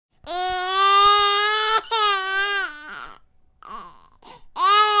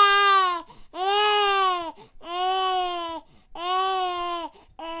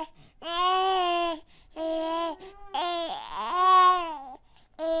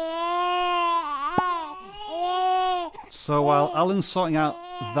So while Alan's sorting out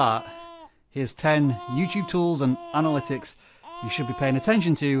that, here's 10 YouTube tools and analytics you should be paying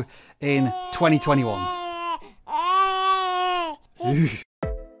attention to in 2021.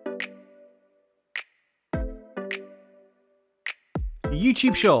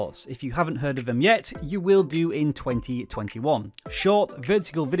 YouTube Shorts, if you haven't heard of them yet, you will do in 2021. Short,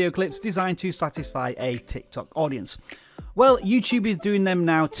 vertical video clips designed to satisfy a TikTok audience. Well, YouTube is doing them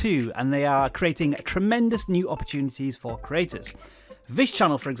now too, and they are creating tremendous new opportunities for creators. This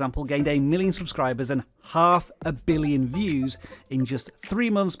channel, for example, gained 1 million subscribers and 500 million views in just 3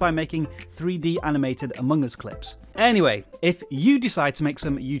 months by making 3D animated Among Us clips. Anyway, if you decide to make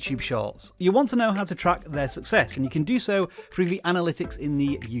some YouTube Shorts, you want to know how to track their success, and you can do so through the analytics in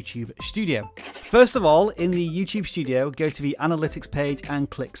the YouTube Studio. First of all, in the YouTube Studio, go to the Analytics page and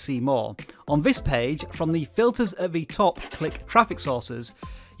click See More. On this page, from the filters at the top, click Traffic Sources.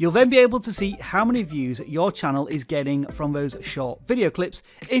 You'll then be able to see how many views your channel is getting from those short video clips,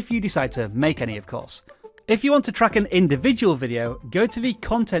 if you decide to make any, of course. If you want to track an individual video, go to the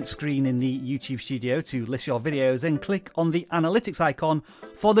content screen in the YouTube Studio to list your videos and click on the analytics icon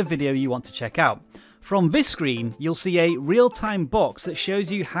for the video you want to check out. From this screen, you'll see a real-time box that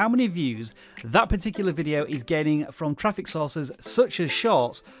shows you how many views that particular video is getting from traffic sources such as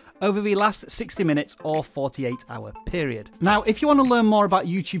Shorts over the last 60 minutes or 48-hour period. Now, if you want to learn more about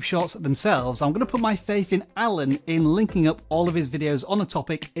YouTube Shorts themselves, I'm going to put my faith in Alan in linking up all of his videos on the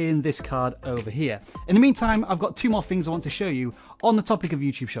topic in this card over here. In the meantime, I've got 2 more things I want to show you on the topic of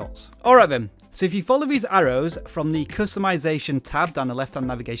YouTube Shorts. Alright then, so if you follow these arrows from the Customization tab down the left-hand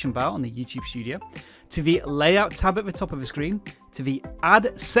navigation bar on the YouTube Studio, to the Layout tab at the top of the screen, to the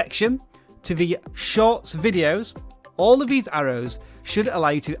Add section, to the Shorts videos, all of these arrows should allow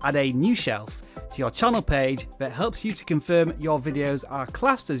you to add a new shelf to your channel page that helps you to confirm your videos are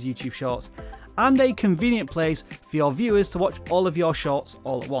classed as YouTube Shorts, and a convenient place for your viewers to watch all of your shorts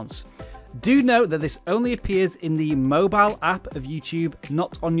all at once. Do note that this only appears in the mobile app of YouTube,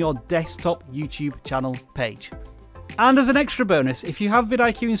 not on your desktop YouTube channel page. And as an extra bonus, if you have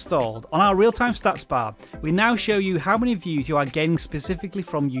VidIQ installed, on our real-time stats bar, we now show you how many views you are getting specifically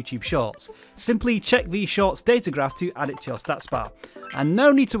from YouTube Shorts. Simply check the Shorts data graph to add it to your stats bar. And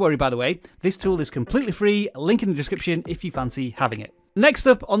no need to worry, by the way, this tool is completely free, link in the description if you fancy having it. Next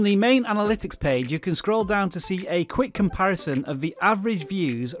up, on the main analytics page, you can scroll down to see a quick comparison of the average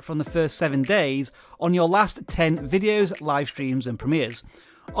views from the first 7 days on your last 10 videos, live streams and premieres.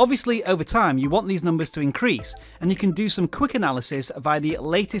 Obviously, over time, you want these numbers to increase, and you can do some quick analysis via the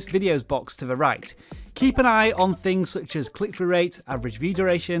latest videos box to the right. Keep an eye on things such as click-through rate, average view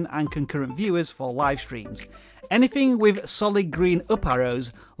duration, and concurrent viewers for live streams. Anything with solid green up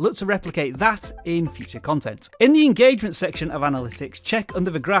arrows, look to replicate that in future content. In the engagement section of analytics, check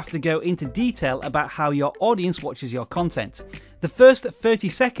under the graph to go into detail about how your audience watches your content. The first 30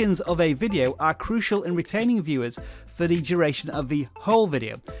 seconds of a video are crucial in retaining viewers for the duration of the whole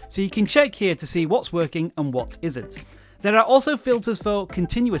video, so you can check here to see what's working and what isn't. There are also filters for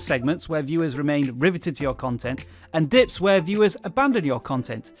continuous segments where viewers remain riveted to your content, and dips where viewers abandon your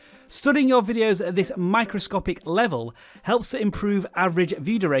content. Studying your videos at this microscopic level helps to improve average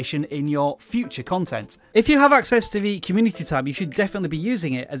view duration in your future content. If you have access to the community tab, you should definitely be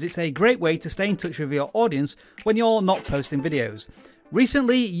using it, as it's a great way to stay in touch with your audience when you're not posting videos.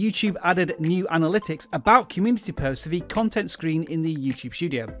 Recently, YouTube added new analytics about community posts to the content screen in the YouTube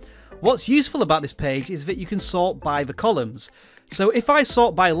Studio. What's useful about this page is that you can sort by the columns. So if I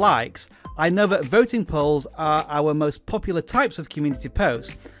sort by likes, I know that voting polls are our most popular types of community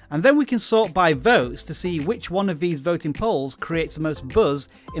posts, and then we can sort by votes to see which one of these voting polls creates the most buzz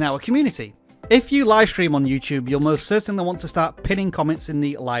in our community. If you live stream on YouTube, you'll most certainly want to start pinning comments in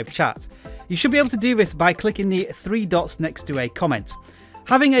the live chat. You should be able to do this by clicking the 3 dots next to a comment.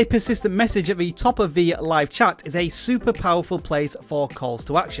 Having a persistent message at the top of the live chat is a super powerful place for calls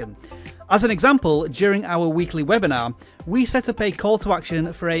to action. As an example, during our weekly webinar, we set up a call to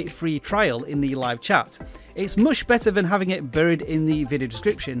action for a free trial in the live chat. It's much better than having it buried in the video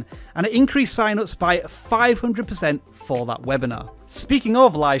description, and it increased signups by 500% for that webinar. Speaking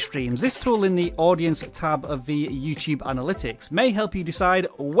of live streams, this tool in the Audience tab of the YouTube Analytics may help you decide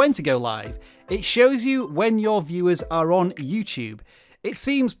when to go live. It shows you when your viewers are on YouTube. It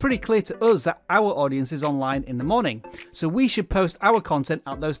seems pretty clear to us that our audience is online in the morning, so we should post our content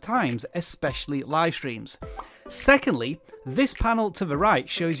at those times, especially live streams. Secondly, this panel to the right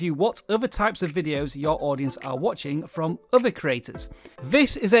shows you what other types of videos your audience are watching from other creators.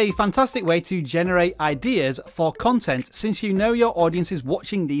 This is a fantastic way to generate ideas for content, since you know your audience is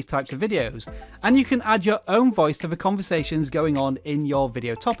watching these types of videos, and you can add your own voice to the conversations going on in your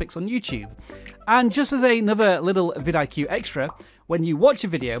video topics on YouTube. And just as another little VidIQ extra, when you watch a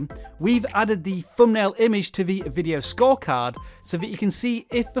video, we've added the thumbnail image to the video scorecard so that you can see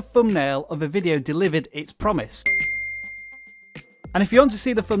if the thumbnail of a video delivered its promise. And if you want to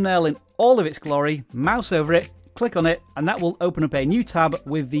see the thumbnail in all of its glory, mouse over it, click on it, and that will open up a new tab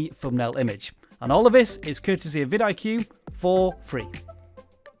with the thumbnail image. And all of this is courtesy of VidIQ for free.